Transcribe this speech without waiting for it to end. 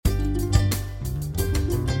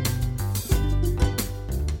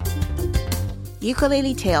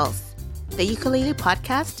Ukulele Tales, the ukulele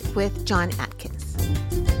podcast with John Atkins.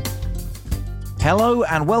 Hello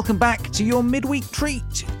and welcome back to your midweek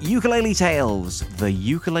treat, Ukulele Tales, the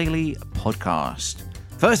ukulele podcast.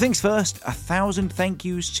 First things first, 1,000 thank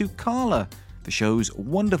yous to Carla, the show's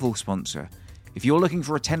wonderful sponsor. If you're looking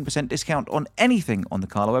for a 10% discount on anything on the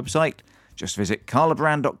Carla website, just visit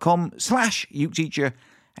carlabrand.com/uketeacher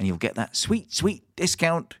and you'll get that sweet, sweet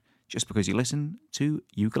discount just because you listen to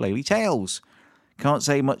Ukulele Tales. Can't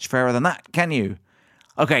say much fairer than that, can you?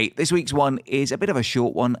 Okay, this week's one is a bit of a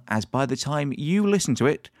short one, as by the time you listen to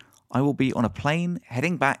it, I will be on a plane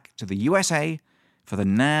heading back to the USA for the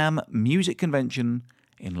NAMM Music Convention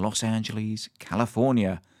in Los Angeles,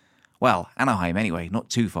 California. Well, Anaheim anyway,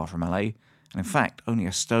 not too far from LA, and in fact, only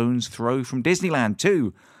a stone's throw from Disneyland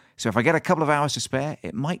too. So if I get a couple of hours to spare,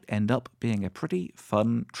 it might end up being a pretty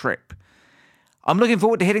fun trip. I'm looking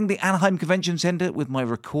forward to hitting the Anaheim Convention Center with my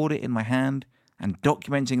recorder in my hand and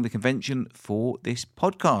documenting the convention for this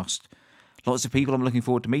podcast. Lots of people I'm looking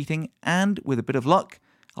forward to meeting, and with a bit of luck,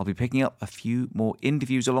 I'll be picking up a few more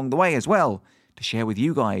interviews along the way as well to share with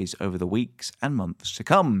you guys over the weeks and months to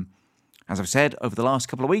come. As I've said over the last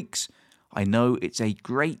couple of weeks, I know it's a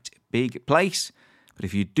great big place, but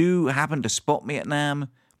if you do happen to spot me at NAMM,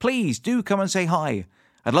 please do come and say hi.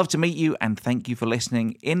 I'd love to meet you and thank you for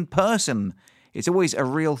listening in person. It's always a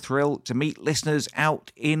real thrill to meet listeners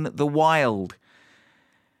out in the wild.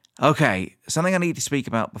 Okay, something I need to speak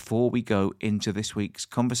about before we go into this week's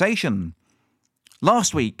conversation.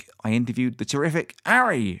 Last week, I interviewed the terrific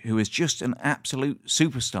Ari, who is just an absolute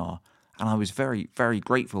superstar, and I was very, very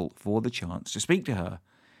grateful for the chance to speak to her.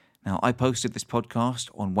 Now, I posted this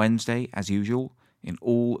podcast on Wednesday, as usual, in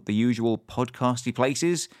all the usual podcasty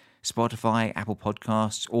places, Spotify, Apple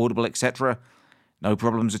Podcasts, Audible, etc. No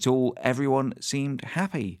problems at all. Everyone seemed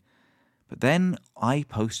happy. But then I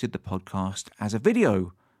posted the podcast as a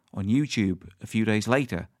video on YouTube a few days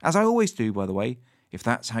later, as I always do, by the way, if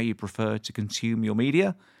that's how you prefer to consume your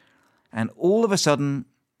media. And all of a sudden,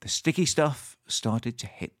 the sticky stuff started to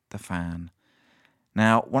hit the fan.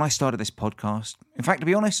 Now, when I started this podcast, in fact, to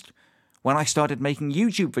be honest, when I started making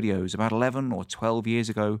YouTube videos about 11 or 12 years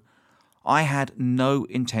ago, I had no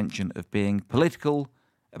intention of being political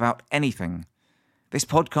about anything. This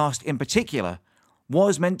podcast in particular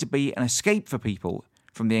was meant to be an escape for people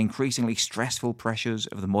from the increasingly stressful pressures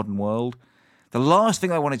of the modern world. The last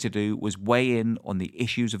thing I wanted to do was weigh in on the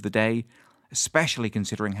issues of the day, especially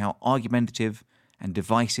considering how argumentative and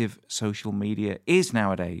divisive social media is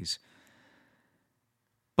nowadays.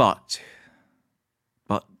 But,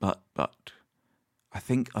 I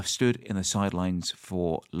think I've stood in the sidelines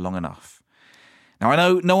for long enough. Now, I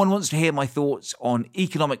know no one wants to hear my thoughts on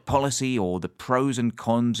economic policy or the pros and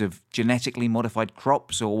cons of genetically modified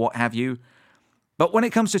crops or what have you, but when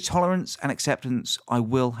it comes to tolerance and acceptance, I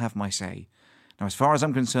will have my say. Now, as far as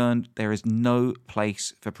I'm concerned, there is no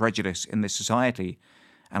place for prejudice in this society,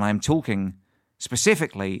 and I'm talking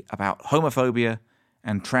specifically about homophobia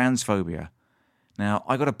and transphobia. Now,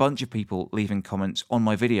 I got a bunch of people leaving comments on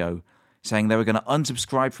my video saying they were going to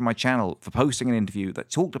unsubscribe from my channel for posting an interview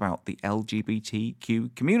that talked about the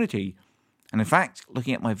LGBTQ community. And in fact,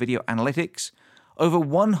 looking at my video analytics, over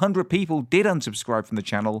 100 people did unsubscribe from the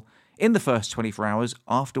channel in the first 24 hours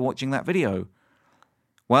after watching that video.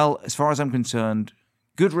 Well, as far as I'm concerned,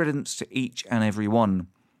 good riddance to each and every one.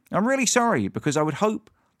 I'm really sorry, because I would hope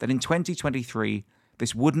that in 2023,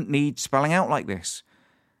 this wouldn't need spelling out like this.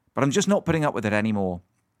 But I'm just not putting up with it anymore.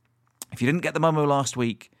 If you didn't get the memo last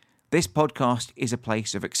week, this podcast is a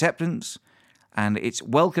place of acceptance, and it's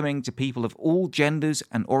welcoming to people of all genders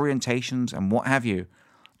and orientations and what have you.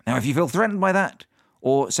 Now, if you feel threatened by that,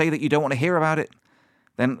 or say that you don't want to hear about it,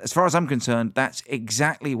 then as far as I'm concerned, that's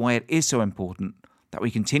exactly why it is so important that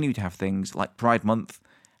we continue to have things like Pride Month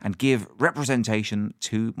and give representation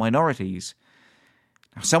to minorities.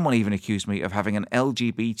 Now, someone even accused me of having an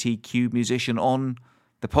LGBTQ musician on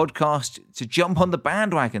the podcast to jump on the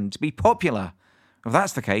bandwagon, to be popular. If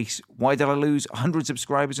that's the case, why did I lose 100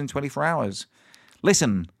 subscribers in 24 hours?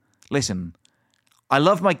 Listen. I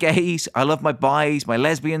love my gays, I love my bis, my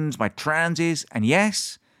lesbians, my transes, and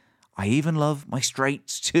yes, I even love my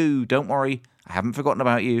straights too. Don't worry, I haven't forgotten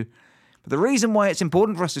about you. But the reason why it's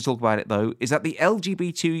important for us to talk about it, though, is that the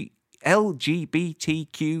LGBTQ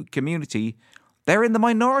community, they're in the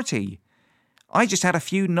minority. I just had a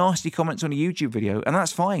few nasty comments on a YouTube video, and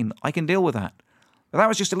that's fine. I can deal with that. But that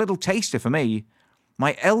was just a little taster for me.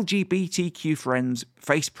 My LGBTQ friends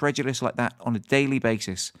face prejudice like that on a daily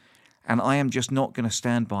basis, and I am just not going to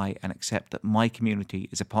stand by and accept that my community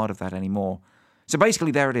is a part of that anymore. So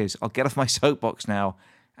basically, there it is. I'll get off my soapbox now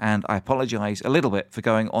and I apologise a little bit for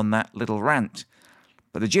going on that little rant.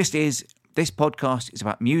 But the gist is, this podcast is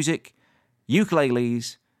about music,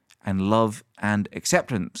 ukuleles, and love and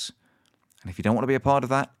acceptance. And if you don't want to be a part of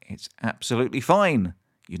that, it's absolutely fine.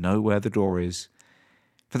 You know where the door is.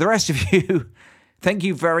 For the rest of you, thank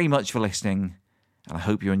you very much for listening, and I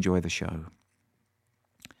hope you enjoy the show.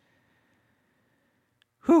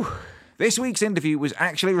 Whew. This week's interview was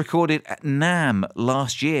actually recorded at NAMM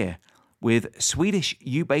last year with Swedish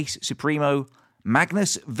U-bass Supremo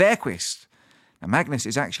Magnus Sjöquist. Now, Magnus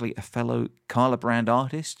is actually a fellow Carla Brand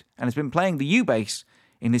artist and has been playing the U-bass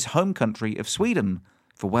in his home country of Sweden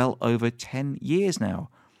for well over 10 years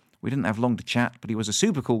now. We didn't have long to chat, but he was a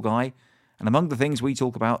super cool guy, and among the things we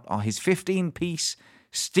talk about are his 15-piece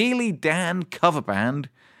Steely Dan cover band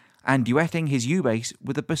and duetting his U-bass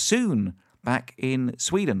with a bassoon back in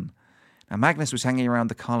Sweden. Now, Magnus was hanging around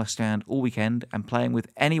the Carla stand all weekend and playing with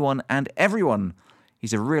anyone and everyone.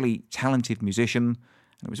 He's a really talented musician,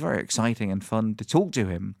 and it was very exciting and fun to talk to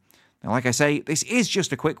him. Now, like I say, this is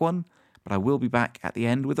just a quick one, but I will be back at the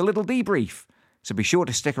end with a little debrief, so be sure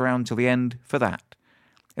to stick around till the end for that.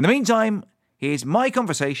 In the meantime, here's my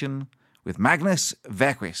conversation with Magnus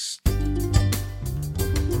Sjöquist.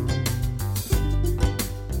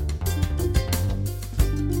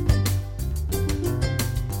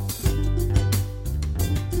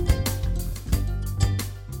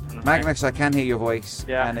 Magnus, I can hear your voice,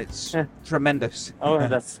 and it's tremendous. Oh,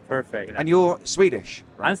 that's perfect. And you're Swedish,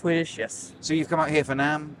 right? I'm Swedish, yes. So you've come out here for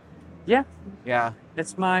NAMM? Yeah. Yeah.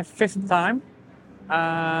 It's my 5th time.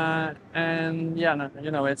 And yeah,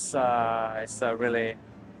 it's a really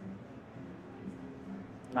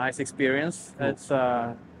nice experience. Cool. It's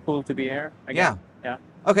cool to be here again. Yeah.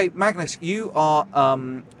 Okay, Magnus, you are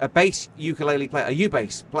a bass ukulele player, a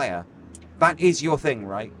U-bass player. That is your thing,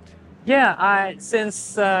 right? Yeah,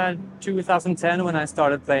 since 2010 when I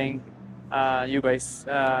started playing U-bass,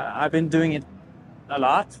 I've been doing it a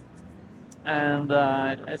lot, and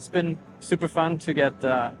it's been super fun to get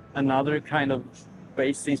another kind of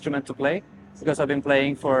bass instrument to play, because I've been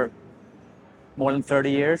playing for more than 30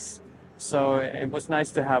 years. So it was nice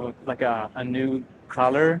to have like a new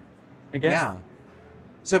color again. Yeah.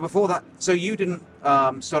 So before that, so you didn't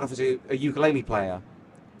start off as a ukulele player?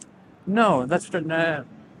 No, that's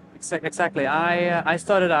exactly. I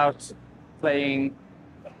started out playing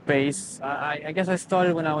bass. I guess I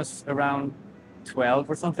started when I was around 12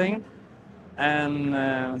 or something,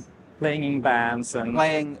 and playing in bands and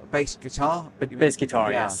playing bass guitar. Bass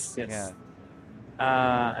guitar, yes. Yeah.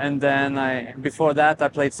 And then before that I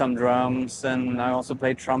played some drums, and I also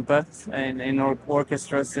played trumpet in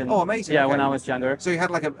orchestras. Oh, amazing! Yeah, okay. when I was younger. So you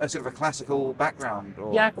had like a sort of a classical background,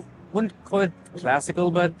 or? Yeah, I wouldn't call it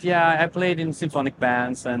classical, but yeah, I played in symphonic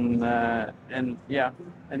bands, and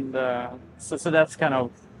so that's kind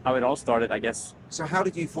of how it all started, I guess. So how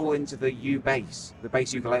did you fall into the U-bass, the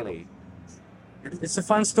bass ukulele? It's a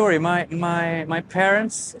fun story. My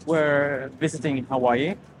parents were visiting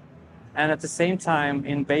Hawaii, and at the same time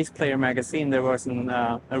in Bass Player magazine there was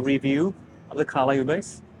a review of the Kala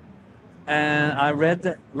U-bass, and I read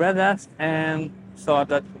that and thought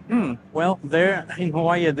that well, there in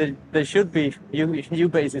Hawaii there should be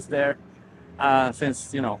U-basses there,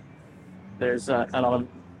 since there's a lot of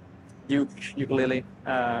ukulele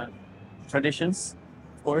traditions,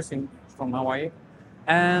 of course, from Hawaii.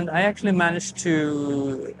 And I actually managed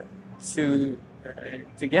to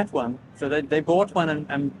get one. So they bought one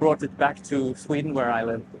and brought it back to Sweden, where I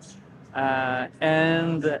live.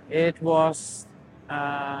 And it was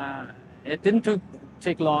it didn't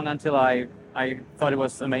take long until I thought it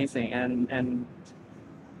was amazing, and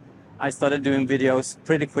I started doing videos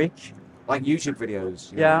pretty quick. Like YouTube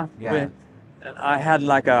videos? Yeah. I had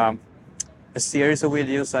like a series of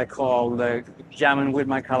videos I called Jamming with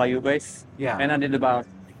my Kala U-bass. Yeah. And I did about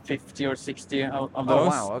 50 or 60 of those. Oh,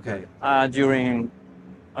 wow, okay. During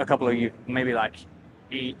a couple of years, maybe like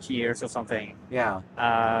 8 years or something. Yeah.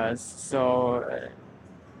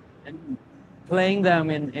 Playing them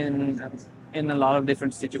in a lot of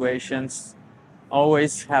different situations,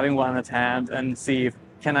 always having one at hand and see if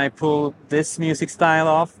can I pull this music style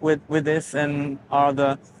off with this, and are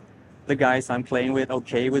the guys I'm playing with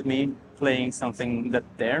okay with me playing something that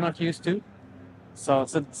they're not used to. So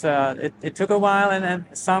it took a while, and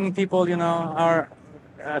some people are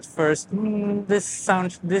at first this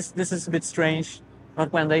is a bit strange,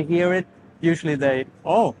 but when they hear it, usually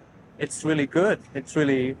it's really good, it's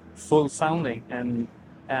really full sounding, and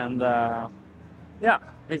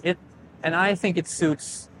I think it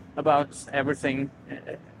suits about everything,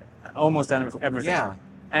 almost everything. Yeah.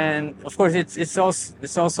 And of course, it's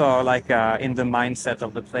also like in the mindset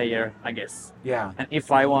of the player, I guess. Yeah. And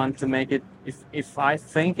if I want to make it, if I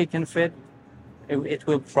think it can fit, it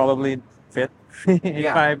will probably fit if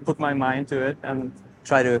Yeah. I put my mind to it and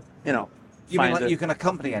try to, You mean find like it. you can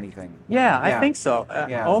accompany anything? Yeah, I Yeah. think so.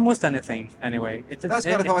 Yeah. Almost anything, anyway. That's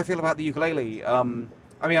kind of how I feel about the ukulele.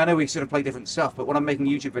 I mean, I know we sort of play different stuff, but when I'm making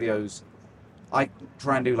YouTube videos, I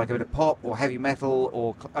try and do like a bit of pop or heavy metal,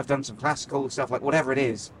 or I've done some classical stuff, like whatever it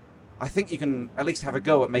is. I think you can at least have a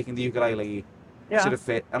go at making the ukulele sort of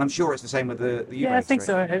fit, and I'm sure it's the same with the U-bass. Yeah, I think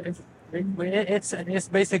so. It's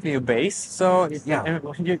basically a bass. So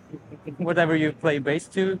whatever you play bass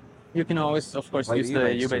to, you can always, of course, Play use the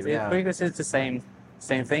the U-bass U-bass too, yeah. because it's the same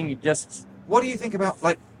thing. You just What do you think about,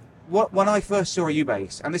 like, when I first saw a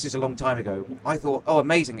U-bass, and this is a long time ago, I thought, oh,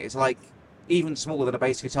 amazing, it's like even smaller than a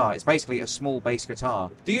bass guitar. It's basically a small bass guitar.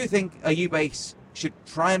 Do you think a U-bass should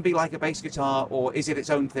try and be like a bass guitar, or is it its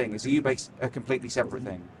own thing? Is a U-bass a completely separate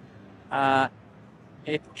thing?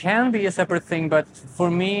 it can be a separate thing, but for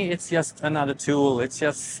me, it's just another tool. It's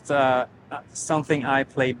just something I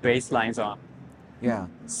play bass lines on. Yeah.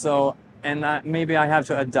 So, and maybe I have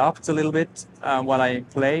to adapt a little bit what I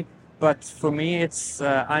play. But for me, it's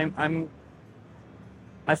I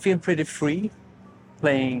feel pretty free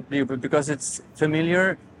playing because it's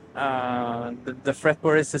familiar. The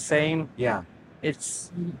fretboard is the same. Yeah.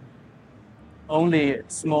 It's only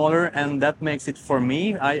smaller, and that makes it for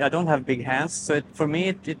me. I don't have big hands, so for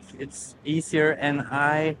me it's easier, and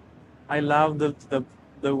I love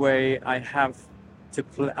the way I have to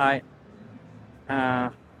play.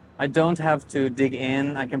 I don't have to dig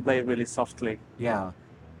in. I can play it really softly. Yeah.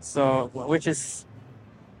 So, which is,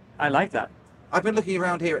 I like that. I've been looking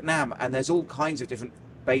around here at NAMM, and there's all kinds of different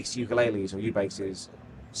bass ukuleles or U-basses.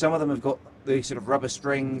 Some of them have got the sort of rubber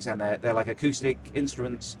strings, and they're like acoustic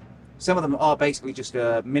instruments. Some of them are basically just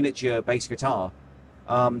a miniature bass guitar.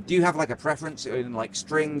 Do you have like a preference in like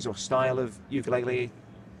strings or style of ukulele?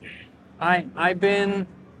 I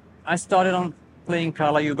started on playing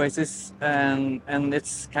Kala U-basses, and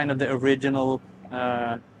it's kind of the original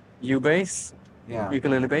U-bass, Yeah.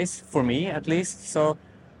 ukulele bass for me at least. So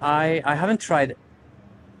I haven't tried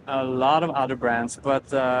a lot of other brands, but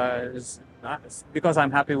it's because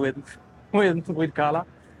I'm happy with Kala.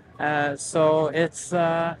 So it's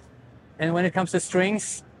and when it comes to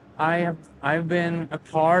strings, I've been a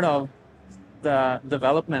part of the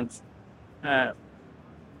development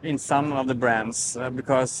in some of the brands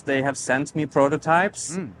because they have sent me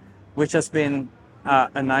prototypes, which has been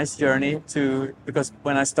a nice journey because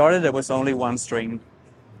when I started there was only one string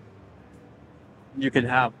you could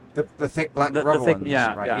have. The thick black rubber ones,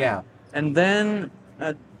 yeah, right? Yeah. And then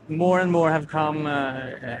more and more have come.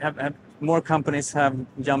 Have more companies have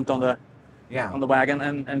jumped on the wagon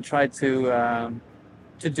and tried to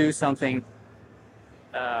do something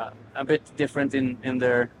a bit different in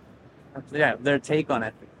their take on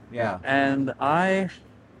it. Yeah. And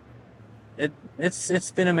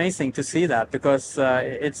it's been amazing to see that because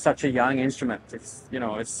it's such a young instrument. It's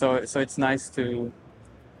it's nice to.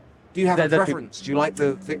 Do you have a preference? Do you like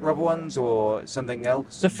the thick rubber ones or something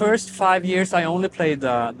else? The first 5 years I only played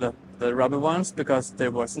the rubber ones because there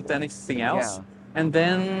wasn't anything else. Yeah. And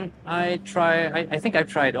then I think I've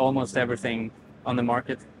tried almost everything on the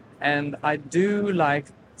market. And I do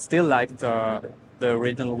still like the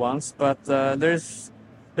original ones, but there's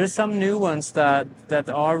some new ones that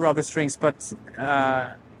are rubber strings, but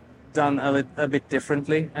done a bit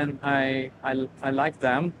differently, and I like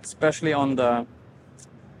them, especially on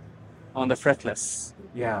the fretless.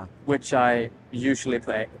 Yeah. Which I usually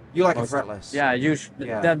play. You like a fretless? Yeah, usually.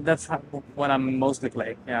 Yeah. That's what I'm mostly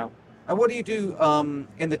playing. Yeah. And what do you do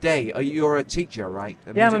in the day? You're a teacher, right?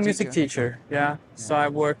 I'm a music teacher. Yeah. So I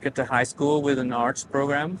work at the high school with an arts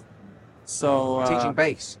program. So teaching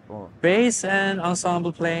bass. Bass and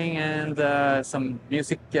ensemble playing and some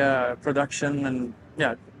music production and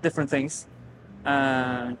different things.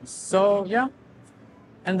 So yeah.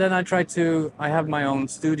 And then I have my own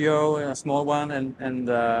studio, a small one, and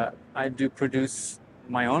I do produce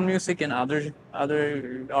my own music and other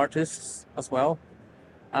artists as well.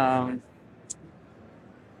 And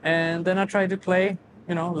then I try to play,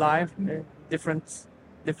 live, different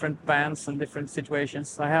bands and different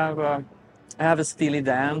situations. I have a Steely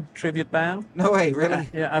Dan tribute band. No way, really?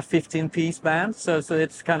 Yeah, a 15-piece band. So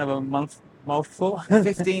it's kind of a mouthful.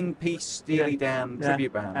 15-piece Steely Dan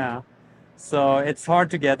tribute band. Yeah. So it's hard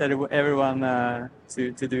to get everyone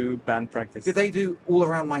to do band practice. Did they do All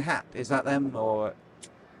Around My Hat? Is that them or?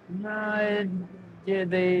 No, yeah,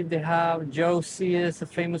 they have Josie is a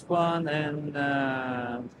famous one, and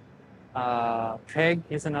Peg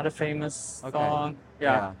is another famous song.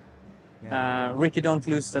 Yeah. Ricky, don't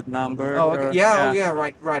lose that number. Oh, okay. or- Yeah,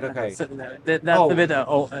 right, okay. So that's Oh, a bit bit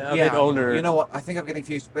older. You know what? I think I'm getting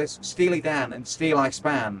confused. There's Steely Dan and Steel I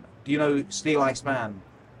Span. Do you know Steel I Span?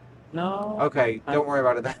 No. Okay, don't worry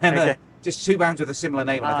about it then. Okay. Just two bands with a similar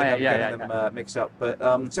name, and I think I'm getting yeah. them mixed up. But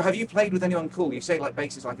so, have you played with anyone cool? You say like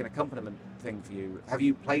bass is like an accompaniment thing for you. Have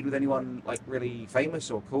you played with anyone like really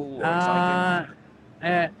famous or cool or exciting?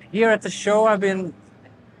 Here at the show, I've been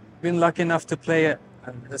lucky enough to play a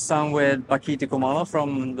song with Bakiti Kumalo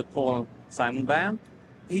from the Paul Simon Band.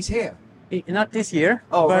 He's here. Not this year,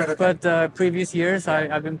 Oh, but, right, okay. but previous years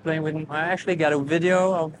I've been playing with him. I actually got a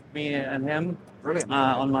video of me and him Brilliant.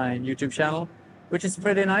 on my YouTube channel, which is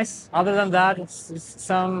pretty nice. Other than that, it's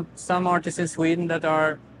some artists in Sweden that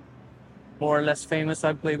are more or less famous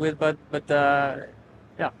I play with, but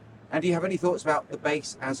yeah. And do you have any thoughts about the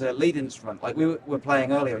bass as a lead instrument? Like we were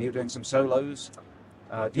playing earlier, and you were doing some solos.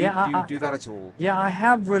 Do you do that at all? Yeah, I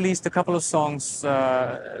have released a couple of songs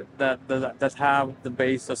that have the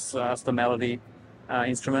bass as the melody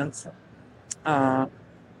instrument, and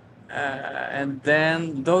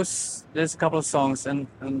then there's a couple of songs, and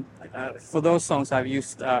for those songs I've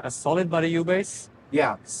used a solid body U bass.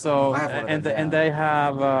 Yeah. So I have one of those, and they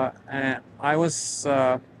have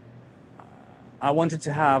I wanted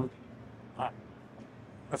to have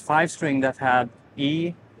a 5-string that had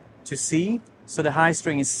E to C. So the high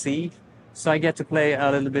string is C, so I get to play a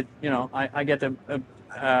little bit. I get a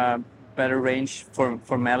better range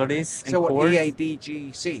for melodies and So what? chords. E, A, D,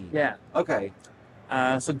 G, C. Yeah. Okay.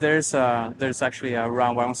 So there's actually a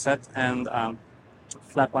round wound set and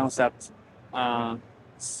flat wound set,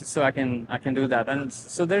 so I can do that. And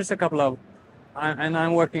so there's a couple of, and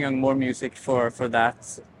I'm working on more music for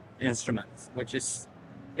that instrument, which is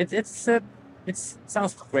it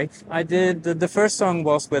sounds great. I did the first song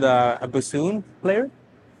was with a bassoon player.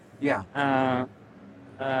 Yeah.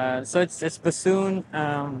 So it's bassoon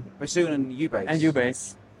Bassoon and U bass. and U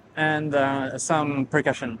bass and some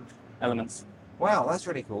percussion elements. Wow, that's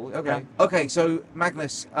really cool. Okay. Yeah. Okay, so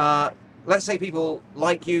Magnus, let's say people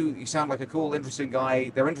like you. You sound like a cool, interesting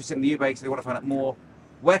guy. They're interested in the U bass. They want to find out more.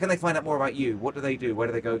 Where can they find out more about you? What do they do? Where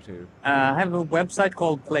do they go to? I have a website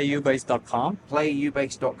called playubase.com.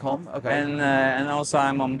 Playubase.com. Okay. And also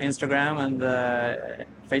I'm on Instagram and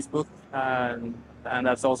Facebook, and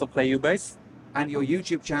that's also playubase. And your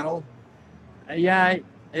YouTube channel?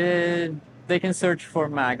 They can search for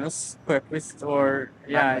Magnus Sjöquist or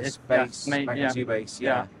Magnus bass, Magnus yeah, U-bass.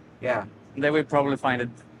 yeah. Yeah. They will probably find it.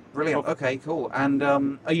 Brilliant. Okay, cool. And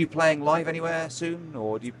are you playing live anywhere soon,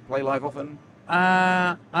 or do you play live often?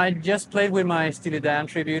 I just played with my Steely Dan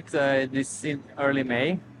tribute this in early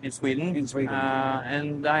May in Sweden. In Sweden.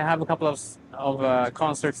 And I have a couple of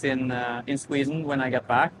concerts in Sweden when I get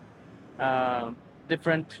back.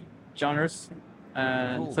 Different genres.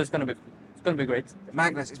 Cool. So it's gonna be great.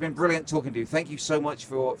 Magnus, it's been brilliant talking to you. Thank you so much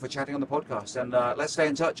for chatting on the podcast, and let's stay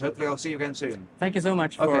in touch. Hopefully, I'll see you again soon. Thank you so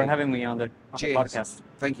much for having me on the Cheers. podcast.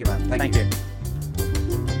 Thank you, man. Thank you.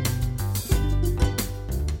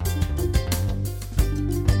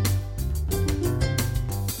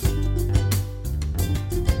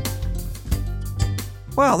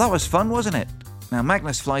 Well, that was fun, wasn't it? Now,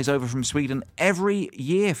 Magnus flies over from Sweden every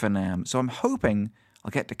year for NAMM, so I'm hoping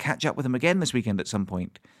I'll get to catch up with him again this weekend at some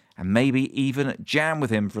point, and maybe even jam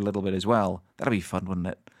with him for a little bit as well. That'll be fun, wouldn't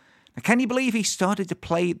it? Now, can you believe he started to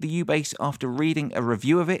play the U-bass after reading a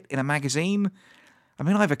review of it in a magazine? I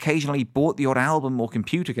mean, I've occasionally bought the odd album or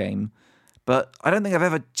computer game, but I don't think I've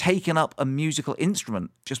ever taken up a musical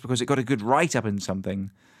instrument just because it got a good write-up in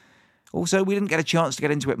something. Also, we didn't get a chance to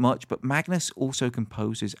get into it much, but Magnus also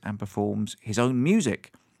composes and performs his own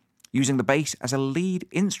music, using the bass as a lead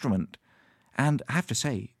instrument. And I have to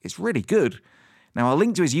say, it's really good. Now, I'll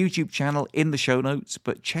link to his YouTube channel in the show notes,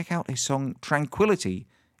 but check out his song Tranquility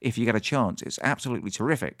if you get a chance. It's absolutely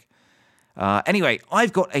terrific. Anyway,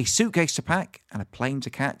 I've got a suitcase to pack and a plane to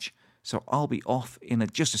catch, so I'll be off in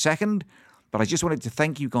just a second. But I just wanted to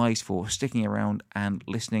thank you guys for sticking around and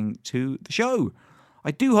listening to the show. I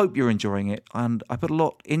do hope you're enjoying it, and I put a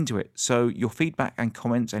lot into it, so your feedback and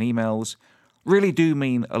comments and emails really do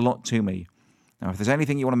mean a lot to me. Now, if there's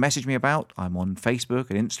anything you want to message me about, I'm on Facebook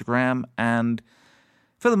and Instagram, and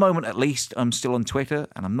for the moment at least, I'm still on Twitter,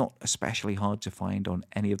 and I'm not especially hard to find on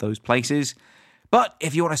any of those places. But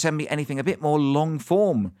if you want to send me anything a bit more long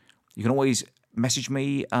form, you can always message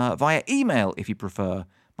me via email if you prefer.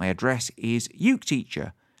 My address is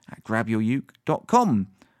uketeacher@grabyouruke.com.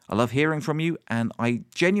 I love hearing from you, and I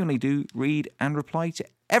genuinely do read and reply to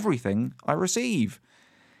everything I receive.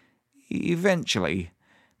 Eventually.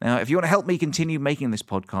 Now, if you want to help me continue making this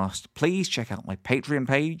podcast, please check out my Patreon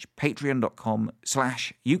page,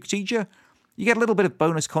 patreon.com/uketeacher. You get a little bit of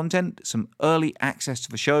bonus content, some early access to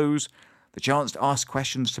the shows, the chance to ask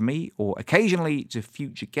questions to me or occasionally to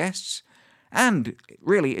future guests, and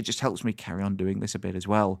really it just helps me carry on doing this a bit as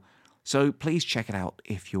well. So please check it out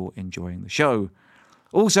if you're enjoying the show.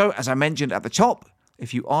 Also, as I mentioned at the top,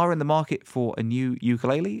 if you are in the market for a new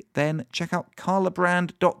ukulele, then check out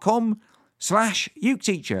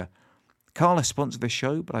carlabrand.com/uketeacher. Carla sponsored this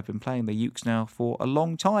show, but I've been playing the ukes now for a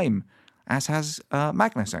long time, as has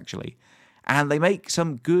Magnus actually. And they make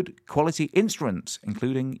some good quality instruments,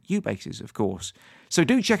 including U-basses, of course. So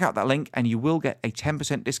do check out that link and you will get a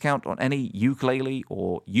 10% discount on any ukulele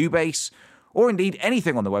or U-bass, or indeed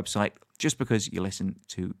anything on the website, just because you listen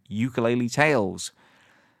to Ukulele Tales.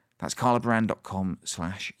 That's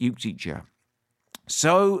carlabrand.com/uketeacher.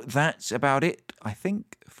 So that's about it, I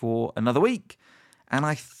think, for another week. And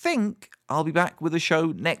I think I'll be back with a show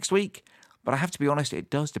next week. But I have to be honest, it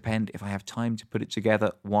does depend if I have time to put it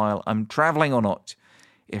together while I'm traveling or not.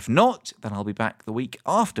 If not, then I'll be back the week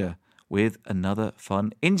after with another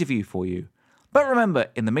fun interview for you. But remember,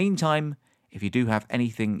 in the meantime, if you do have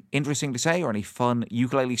anything interesting to say or any fun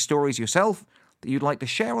ukulele stories yourself that you'd like to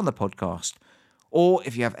share on the podcast, or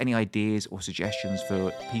if you have any ideas or suggestions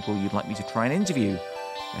for people you'd like me to try and interview,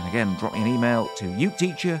 then again, drop me an email to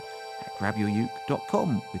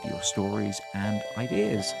uketeacher@grabyouruke.com with your stories and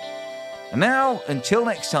ideas. And now, until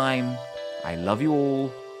next time, I love you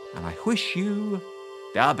all, and I wish you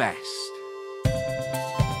the best.